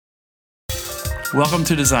Welcome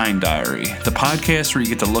to Design Diary, the podcast where you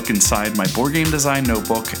get to look inside my board game design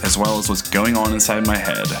notebook as well as what's going on inside my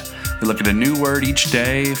head. We look at a new word each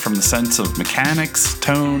day from the sense of mechanics,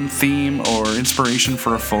 tone, theme, or inspiration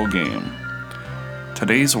for a full game.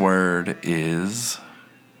 Today's word is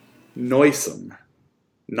noisome.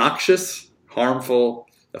 Noxious, harmful,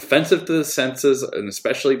 offensive to the senses, and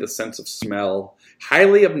especially the sense of smell,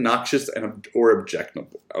 highly obnoxious or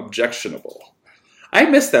objectionable. I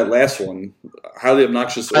missed that last one, highly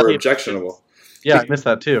obnoxious or objectionable. Yeah, I missed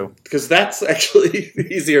that too. Because that's actually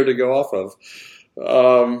easier to go off of.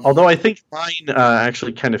 Although I think mine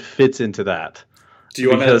actually kind of fits into that. Do you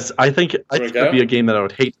want to? Because I think it would be a game that I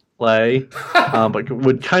would hate to play, but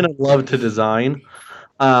would kind of love to design.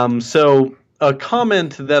 So a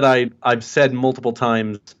comment that I've said multiple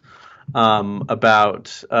times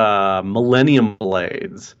about Millennium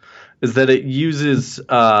Blades is that it uses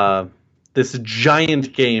this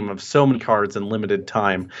giant game of so many cards in limited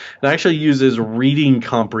time. It actually uses reading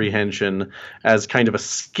comprehension as kind of a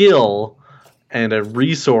skill and a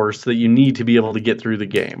resource that you need to be able to get through the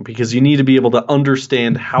game, because you need to be able to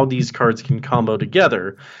understand how these cards can combo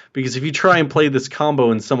together. Because if you try and play this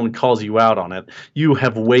combo and someone calls you out on it, you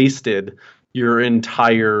have wasted your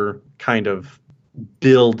entire kind of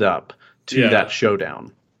build up to that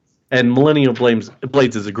showdown. And Millennium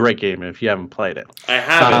Blades is a great game if you haven't played it. I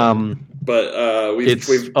haven't, but we've it's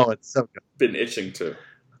so good. Been itching to.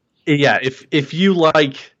 Yeah, if you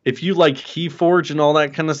like Keyforge and all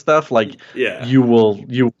that kind of stuff, you will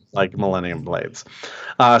like Millennium Blades.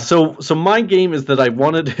 So my game is that I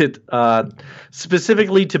wanted it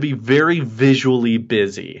specifically to be very visually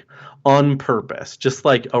busy on purpose, just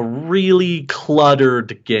like a really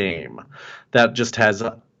cluttered game that just has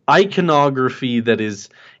iconography that is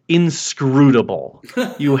inscrutable.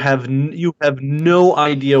 You have no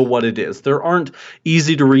idea what it is. There aren't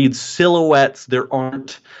easy to read silhouettes. There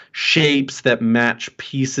aren't shapes that match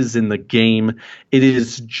pieces in the game. It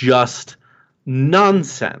is just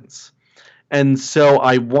nonsense. And so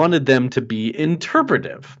I wanted them to be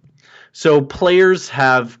interpretive. So players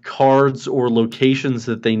have cards or locations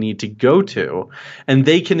that they need to go to, and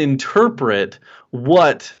they can interpret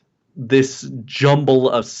what this jumble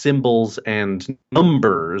of symbols and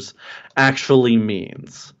numbers actually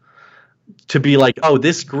means. To be like, oh,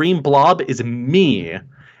 this green blob is me,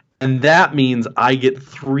 and that means I get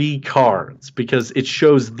 3 cards because it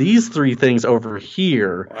shows these 3 things over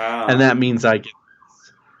here, and that means I get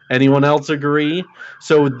this. Anyone else agree?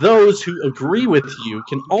 So those who agree with you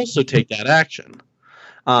can also take that action.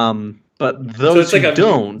 But those who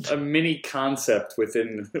don't, a mini concept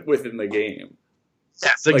within the game.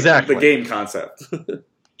 Yes, exactly. The game concept.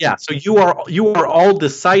 Yeah, so you are all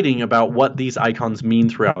deciding about what these icons mean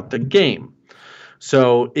throughout the game.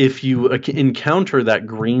 So if you encounter that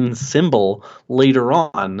green symbol later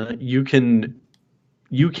on, you can,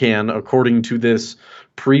 according to this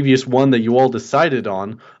previous one that you all decided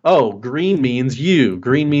on, green means you.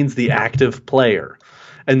 Green means the active player.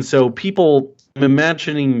 And so I'm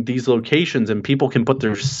imagining these locations, and people can put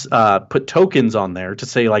their put tokens on there to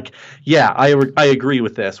say like, yeah, I agree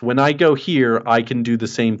with this. When I go here, I can do the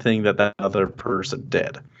same thing that other person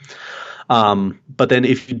did. But then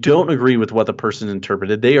if you don't agree with what the person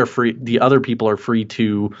interpreted, they are free. The other people are free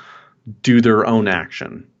to do their own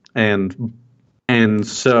action, and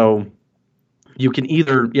so you can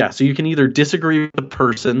either disagree with the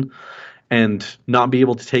person and not be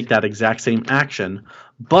able to take that exact same action,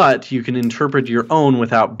 but you can interpret your own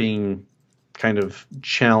without being kind of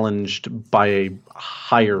challenged by a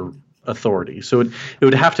higher authority. So it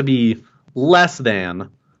would have to be less than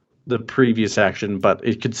the previous action, but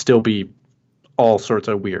it could still be all sorts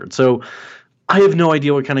of weird. So I have no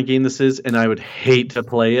idea what kind of game this is, and I would hate to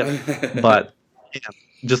play it, but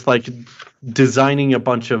just like designing a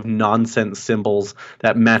bunch of nonsense symbols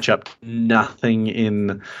that match up to nothing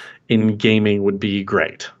in gaming would be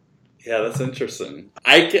great. Yeah, that's interesting.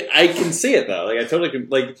 I can see it though. Like I totally can.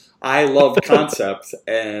 Like I love concept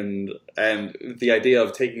and the idea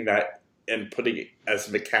of taking that and putting it as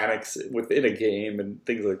mechanics within a game and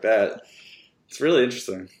things like that. It's really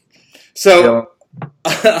interesting. So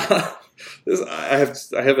I have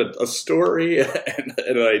a story and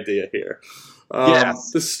an idea here.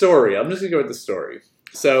 Yes. The story. I'm just gonna go with the story.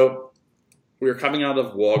 So we were coming out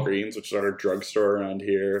of Walgreens, which is our drugstore around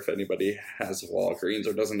here, if anybody has Walgreens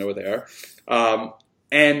or doesn't know what they are.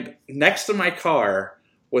 And next to my car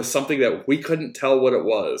was something that we couldn't tell what it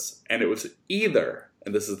was. And it was either,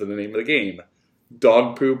 and this is the name of the game,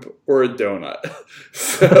 dog poop or a donut.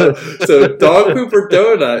 So dog poop or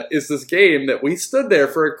donut is this game that we stood there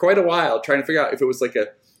for quite a while trying to figure out if it was like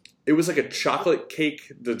it was like a chocolate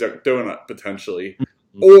cake donut potentially,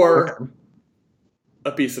 or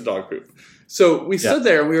a piece of dog poop. So we stood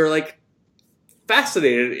there and we were like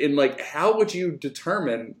fascinated in like, how would you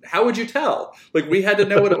tell? Like, we had to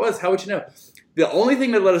know what it was. How would you know? The only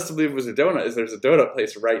thing that led us to believe it was a donut is there's a donut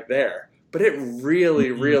place right there. But it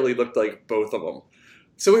really, really looked like both of them.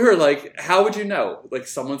 So we were like, how would you know? Like,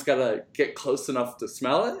 someone's got to get close enough to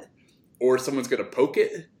smell it, or someone's going to poke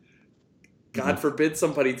it. God forbid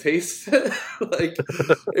somebody tastes it. Like,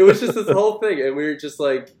 it was just this whole thing. And we were just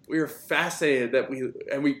like, we were fascinated that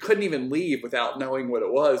we couldn't even leave without knowing what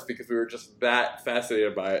it was because we were just that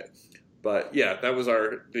fascinated by it. But yeah, that was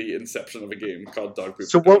the inception of a game called Dog Poop.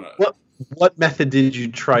 So what method did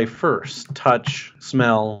you try first? Touch,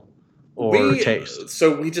 smell, or taste?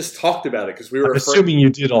 So we just talked about it because we were assuming you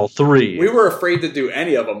did all three. We were afraid to do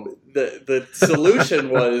any of them. The solution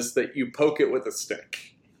was that you poke it with a stick.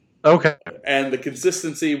 Okay. And the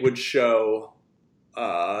consistency would show.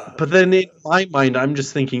 But then in my mind, I'm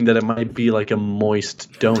just thinking that it might be like a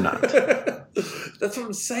moist donut. That's what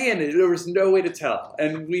I'm saying. There was no way to tell,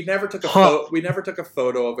 and we never took we never took a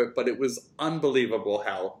photo of it, but it was unbelievable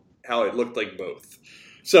how it looked like both.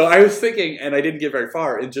 So I was thinking, and I didn't get very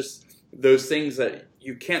far, in just those things that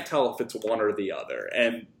you can't tell if it's one or the other.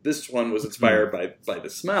 And this one was inspired by the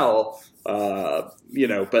smell,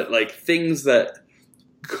 but like things that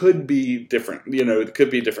could be different. It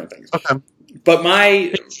could be different things. Okay. But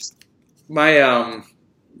my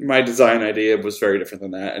design idea was very different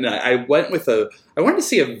than that, and I wanted to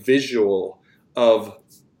see a visual of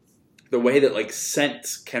the way that like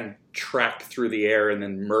scents can track through the air and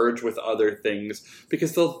then merge with other things,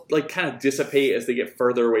 because they'll like kind of dissipate as they get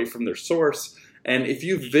further away from their source. And if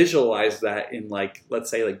you visualize that in like, let's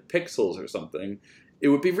say like pixels or something, it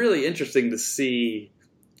would be really interesting to see.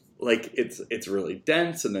 Like it's really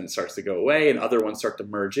dense and then it starts to go away and other ones start to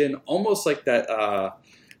merge in, almost like that.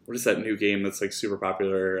 What is that new game that's like super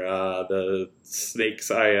popular? The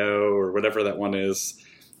Snakes IO or whatever that one is.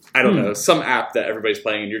 I don't know, some app that everybody's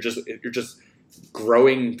playing, and you're just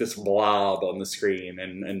growing this blob on the screen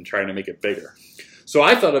and trying to make it bigger. So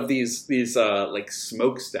I thought of these like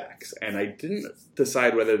smokestacks, and I didn't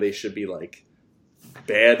decide whether they should be like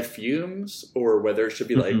bad fumes or whether it should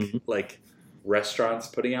be like restaurants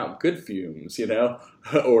putting out good fumes,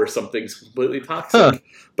 or something's completely toxic.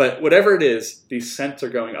 But whatever it is, these scents are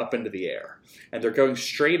going up into the air, and they're going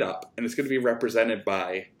straight up, and it's going to be represented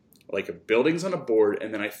by like buildings on a board.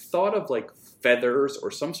 And then I thought of like feathers or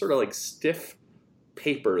some sort of like stiff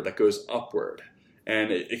paper that goes upward,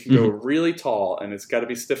 and it can go really tall, and it's got to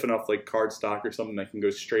be stiff enough like cardstock or something that can go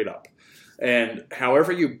straight up. And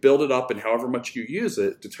however you build it up and however much you use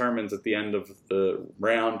it determines at the end of the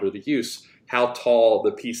round or the use how tall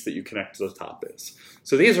the piece that you connect to the top is.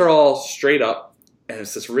 So these are all straight up, and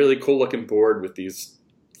it's this really cool looking board with these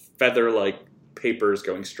feather-like papers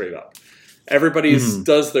going straight up. Everybody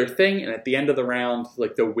does their thing, and at the end of the round,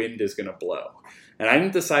 like the wind is going to blow. And I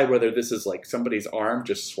didn't decide whether this is like somebody's arm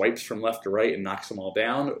just swipes from left to right and knocks them all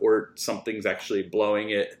down, or something's actually blowing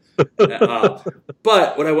it up.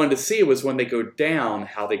 But what I wanted to see was when they go down,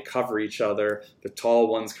 how they cover each other. The tall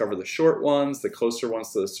ones cover the short ones, the closer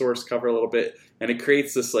ones to the source cover a little bit, and it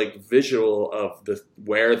creates this like visual of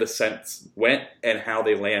where the scents went and how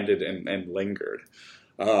they landed and lingered.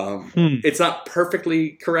 It's not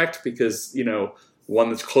perfectly correct because, one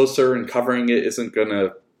that's closer and covering it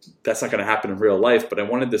that's not going to happen in real life, but I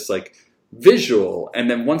wanted this like visual. And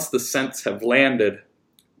then once the scents have landed,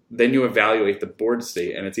 then you evaluate the board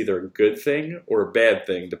state, and it's either a good thing or a bad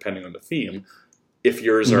thing, depending on the theme, if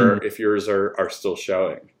yours are still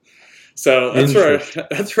showing. So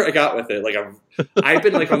that's where I got with it. Like I've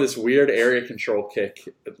been like on this weird area control kick.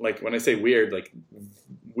 Like when I say weird, like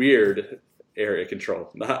weird area control,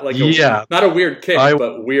 not like not a weird kick,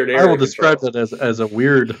 but weird area control. I will describe that as a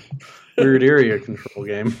weird area control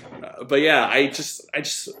game. But yeah, I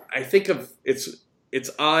think of it's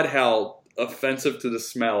odd how offensive to the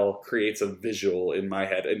smell creates a visual in my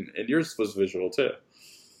head, and yours was visual too.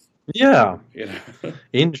 Yeah,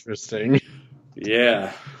 interesting.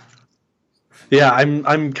 Yeah. Yeah,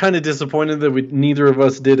 I'm kind of disappointed that neither of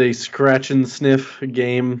us did a scratch and sniff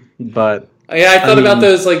game, but yeah, I thought about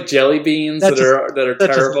those like jelly beans that are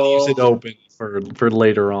terrible. Just leaves it open for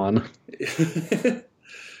later on.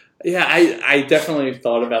 Yeah, I definitely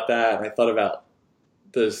thought about that, and I thought about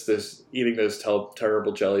those eating those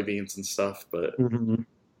terrible jelly beans and stuff, but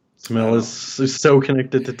smell is so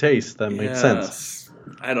connected to taste that makes sense.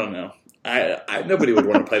 I don't know. I nobody would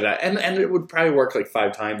want to play that, and it would probably work like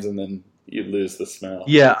 5 times, and then you'd lose the smell.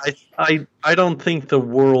 Yeah, I don't think the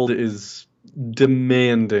world is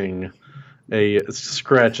demanding a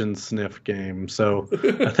scratch and sniff game. So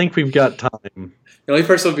I think we've got time. The only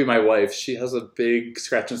person would be my wife. She has a big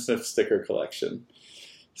scratch and sniff sticker collection.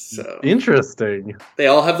 So Interesting. they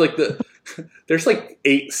all have like there's like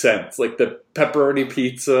 8 cents, like the pepperoni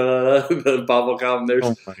pizza, the bubble gum.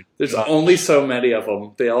 There's only so many of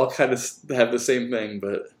them. They all kind of have the same thing,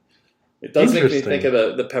 but it does make me think of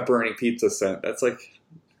the pepperoni pizza scent. That's like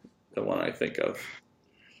the one I think of.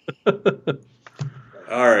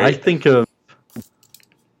 All right. I think of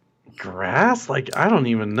grass. Like I don't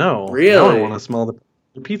even know. Really? Now I want to smell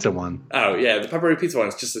the pizza one. Oh yeah, the pepperoni pizza one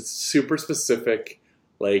is just a super specific,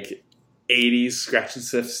 like 80s scratch and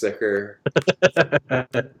sniff sticker.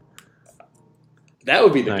 That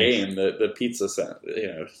would be the game, the pizza scent.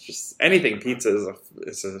 Just anything pizza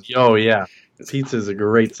is a oh yeah, pizza is a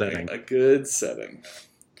great setting. A good setting.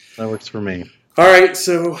 That works for me. All right,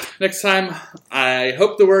 so next time, I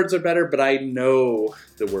hope the words are better, but I know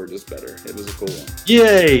the word is better. It was a cool one.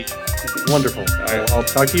 Yay! Wonderful. All right. I'll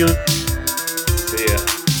talk to you. See ya.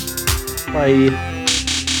 Bye.